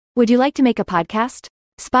Would you like to make a podcast?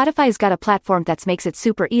 Spotify's got a platform that makes it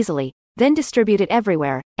super easily, then distribute it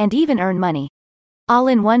everywhere, and even earn money. All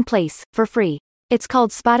in one place, for free. It's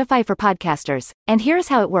called Spotify for Podcasters, and here's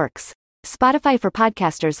how it works. Spotify for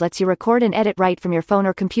Podcasters lets you record and edit right from your phone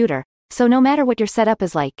or computer, so no matter what your setup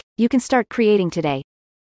is like, you can start creating today.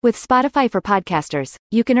 With Spotify for Podcasters,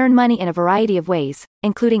 you can earn money in a variety of ways,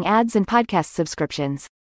 including ads and podcast subscriptions.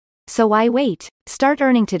 So why wait? Start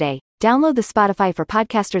earning today. Download the Spotify for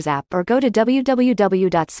Podcasters app or go to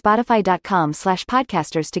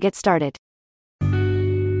www.spotify.com/podcasters to get started.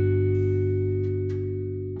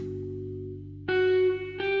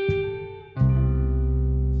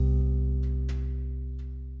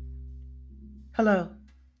 Hello.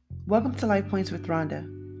 Welcome to Life Points with Rhonda,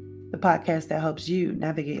 the podcast that helps you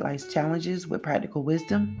navigate life's challenges with practical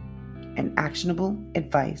wisdom and actionable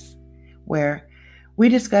advice, where we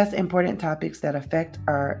discuss important topics that affect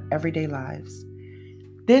our everyday lives.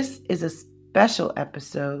 This is a special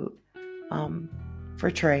episode for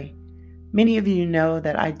Trey. Many of you know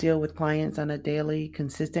that I deal with clients on a daily,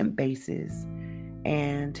 consistent basis,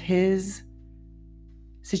 and his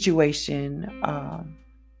situation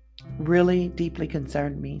really deeply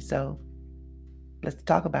concerned me. So let's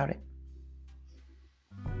talk about it.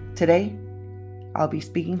 Today, I'll be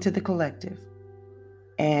speaking to the collective,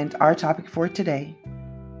 and our topic for today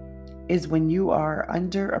is when you are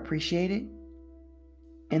underappreciated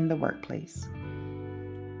in the workplace.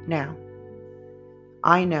 Now,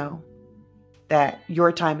 I know that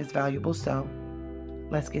your time is valuable, so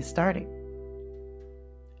let's get started.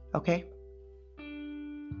 Okay?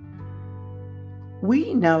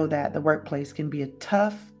 We know that the workplace can be a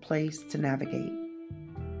tough place to navigate.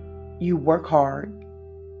 You work hard,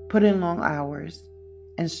 put in long hours,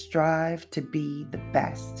 and strive to be the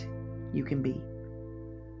best you can be.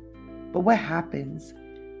 But what happens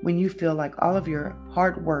when you feel like all of your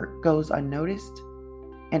hard work goes unnoticed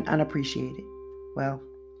and unappreciated? Well,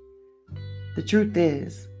 the truth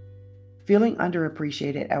is, feeling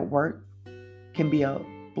underappreciated at work can be a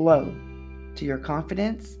blow to your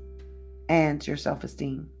confidence and your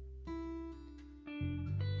self-esteem.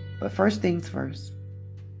 But first things first,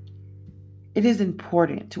 it is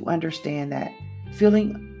important to understand that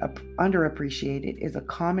feeling underappreciated is a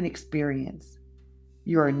common experience.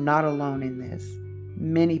 You are not alone in this.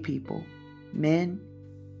 Many people, men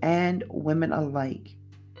and women alike,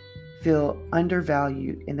 feel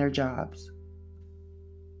undervalued in their jobs.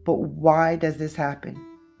 But why does this happen?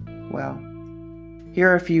 Well, here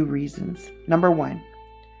are a few reasons. Number one,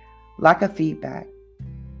 lack of feedback.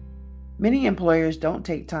 Many employers don't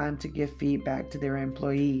take time to give feedback to their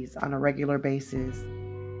employees on a regular basis,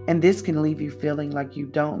 and this can leave you feeling like you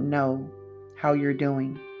don't know how you're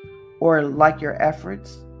doing or like your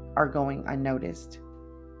efforts are going unnoticed.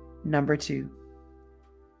 Number two,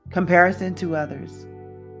 comparison to others.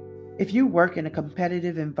 If you work in a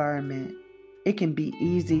competitive environment, it can be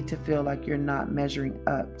easy to feel like you're not measuring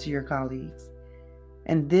up to your colleagues,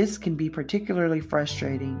 and this can be particularly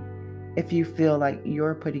frustrating if you feel like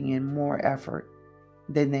you're putting in more effort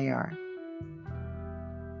than they are.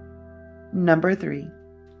 Number three,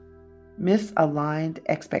 misaligned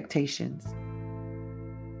expectations.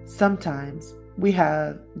 Sometimes we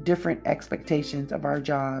have different expectations of our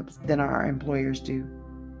jobs than our employers do.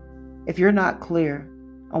 If you're not clear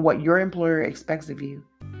on what your employer expects of you,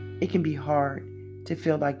 it can be hard to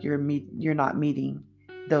feel like you're not meeting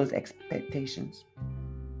those expectations.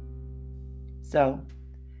 So,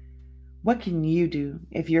 what can you do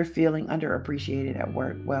if you're feeling underappreciated at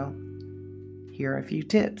work? Well, here are a few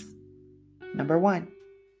tips. Number one,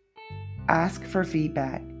 ask for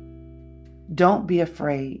feedback. Don't be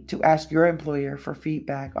afraid to ask your employer for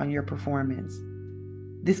feedback on your performance.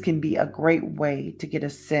 This can be a great way to get a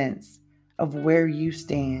sense of where you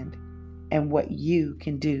stand and what you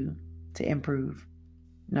can do to improve.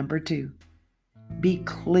 Number two, be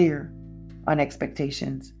clear on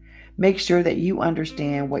expectations. Make sure that you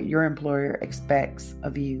understand what your employer expects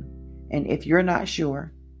of you. And if you're not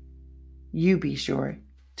sure, you be sure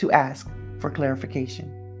to ask for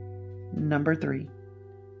clarification. Number three,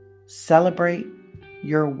 celebrate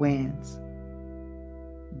your wins.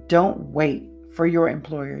 Don't wait for your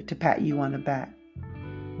employer to pat you on the back.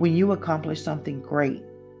 When you accomplish something great,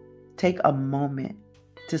 take a moment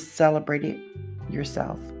to celebrate it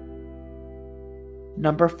yourself.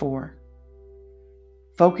 Number four,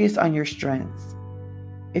 focus on your strengths.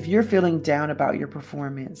 If you're feeling down about your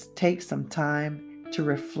performance, take some time to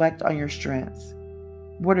reflect on your strengths.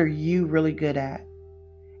 What are you really good at?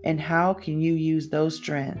 And how can you use those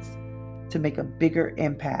strengths to make a bigger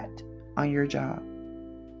impact on your job?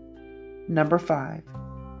 Number five,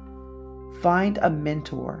 Find a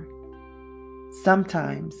mentor.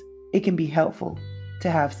 Sometimes it can be helpful to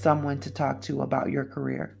have someone to talk to about your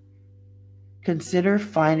career. Consider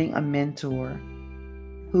finding a mentor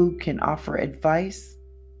who can offer advice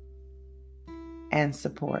and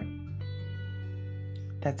support.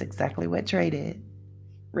 That's exactly what Trey did.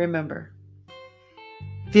 Remember,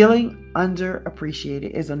 feeling underappreciated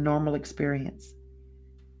is a normal experience,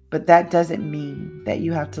 but that doesn't mean that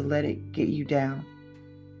you have to let it get you down.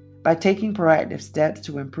 By taking proactive steps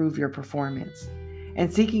to improve your performance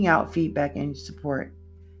and seeking out feedback and support,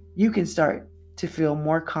 you can start to feel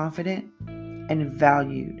more confident and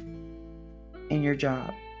valued in your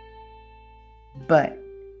job. But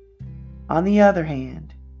on the other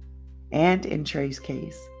hand, and in Trey's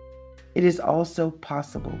case, it is also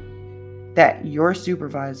possible that your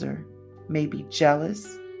supervisor may be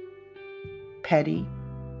jealous, petty,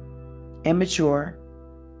 immature,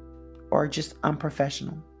 or just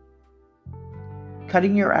unprofessional.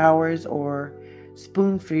 Cutting your hours or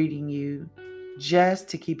spoon feeding you just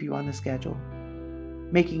to keep you on the schedule,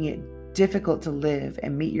 making it difficult to live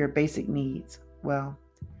and meet your basic needs. Well,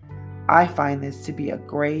 I find this to be a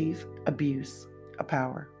grave abuse of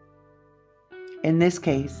power. In this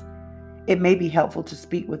case, it may be helpful to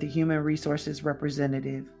speak with a human resources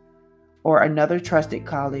representative or another trusted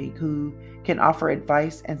colleague who can offer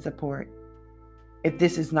advice and support. If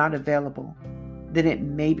this is not available, then it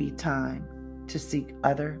may be time to seek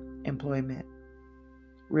other employment.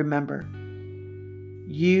 Remember,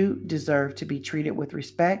 you deserve to be treated with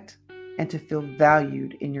respect and to feel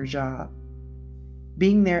valued in your job.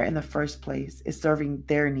 Being there in the first place is serving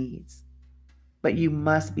their needs, but you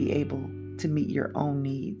must be able to meet your own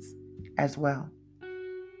needs as well.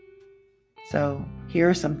 So, here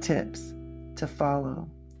are some tips to follow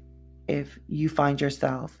if you find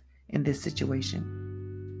yourself in this situation.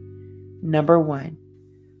 Number 1,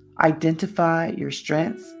 identify your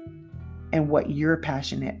strengths and what you're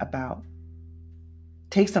passionate about.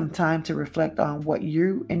 Take some time to reflect on what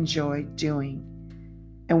you enjoy doing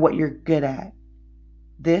and what you're good at.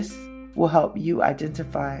 This will help you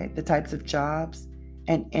identify the types of jobs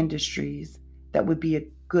and industries that would be a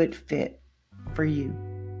good fit for you.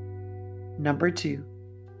 Number 2,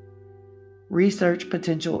 research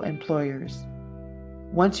potential employers.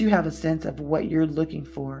 Once you have a sense of what you're looking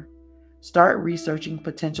for, start researching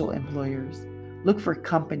potential employers. Look for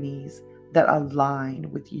companies that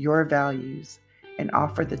align with your values and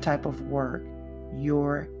offer the type of work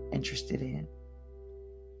you're interested in.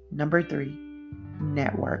 Number 3,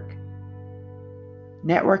 network.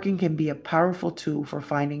 Networking can be a powerful tool for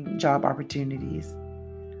finding job opportunities.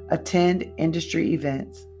 Attend industry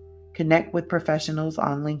events, connect with professionals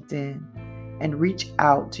on LinkedIn, and reach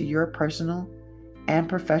out to your personal and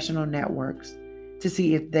professional networks to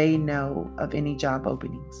see if they know of any job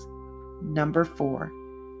openings. Number 4,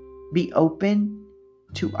 be open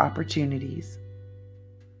to opportunities.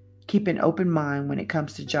 Keep an open mind when it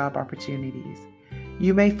comes to job opportunities.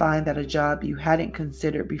 You may find that a job you hadn't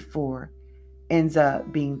considered before ends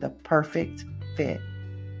up being the perfect fit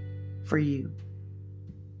for you.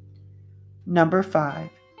 Number 5,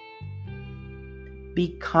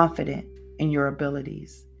 be confident in your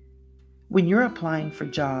abilities. When you're applying for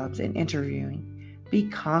jobs and interviewing, be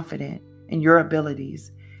confident in your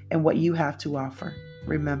abilities and what you have to offer.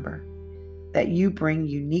 Remember that you bring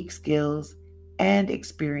unique skills and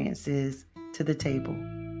experiences to the table,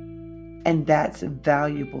 and that's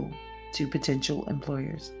valuable to potential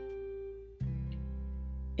employers.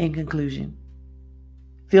 In conclusion,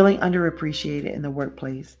 feeling underappreciated in the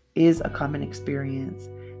workplace is a common experience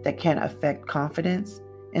that can affect confidence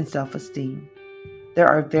and self-esteem. There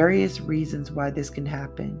are various reasons why this can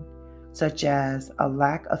happen, such as a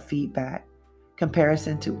lack of feedback,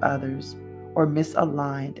 comparison to others, or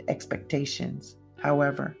misaligned expectations.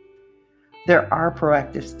 However, there are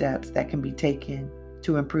proactive steps that can be taken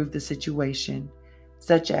to improve the situation,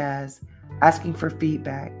 such as asking for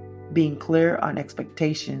feedback, being clear on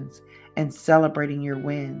expectations, and celebrating your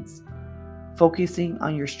wins, focusing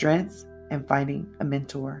on your strengths, and finding a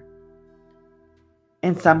mentor.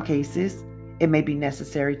 In some cases, it may be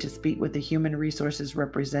necessary to speak with a human resources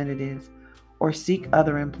representative or seek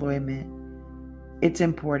other employment. It's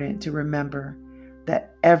important to remember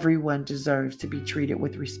that everyone deserves to be treated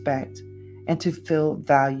with respect and to feel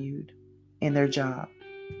valued in their job.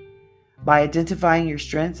 By identifying your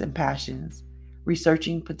strengths and passions,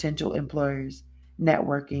 researching potential employers,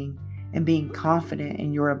 networking, and being confident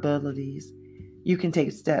in your abilities, you can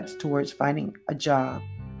take steps towards finding a job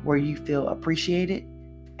where you feel appreciated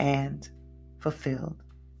and fulfilled.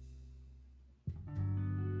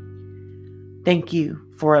 Thank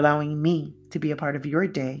you for allowing me to be a part of your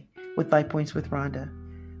day with Life Points with Rhonda.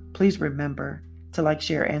 Please remember to like,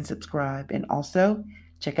 share, and subscribe. And also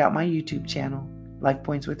check out my YouTube channel, Life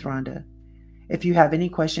Points with Rhonda. If you have any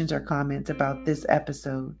questions or comments about this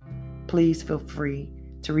episode, please feel free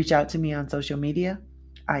to reach out to me on social media.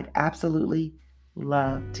 I'd absolutely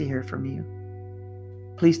love to hear from you.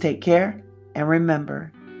 Please take care and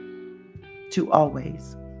remember to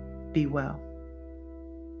always be well.